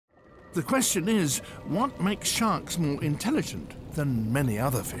The question is, what makes sharks more intelligent than many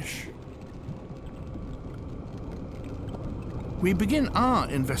other fish? We begin our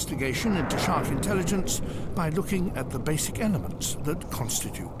investigation into shark intelligence by looking at the basic elements that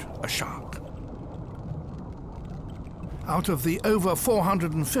constitute a shark. Out of the over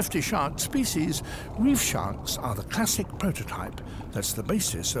 450 shark species, reef sharks are the classic prototype that's the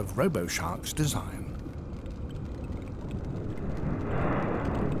basis of RoboShark's design.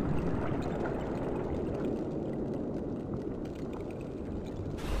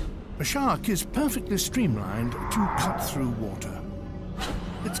 A shark is perfectly streamlined to cut through water.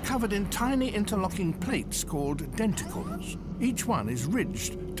 It's covered in tiny interlocking plates called denticles. Each one is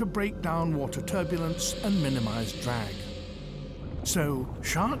ridged to break down water turbulence and minimize drag. So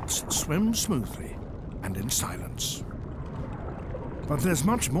sharks swim smoothly and in silence. But there's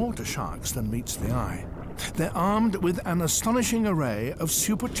much more to sharks than meets the eye. They're armed with an astonishing array of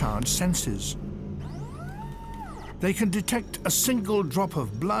supercharged senses. They can detect a single drop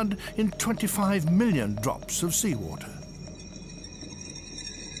of blood in 25 million drops of seawater.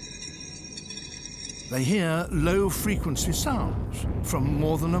 They hear low-frequency sounds from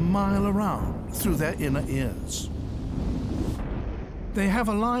more than a mile around through their inner ears. They have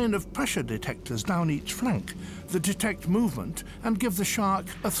a line of pressure detectors down each flank that detect movement and give the shark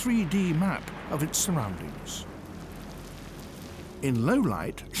a 3D map of its surroundings. In low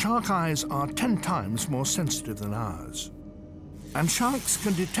light, shark eyes are 10 times more sensitive than ours. And sharks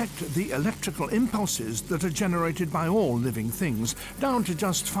can detect the electrical impulses that are generated by all living things, down to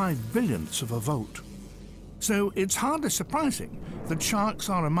just 5 billionths of a volt. So it's hardly surprising that sharks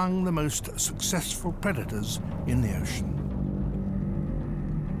are among the most successful predators in the ocean.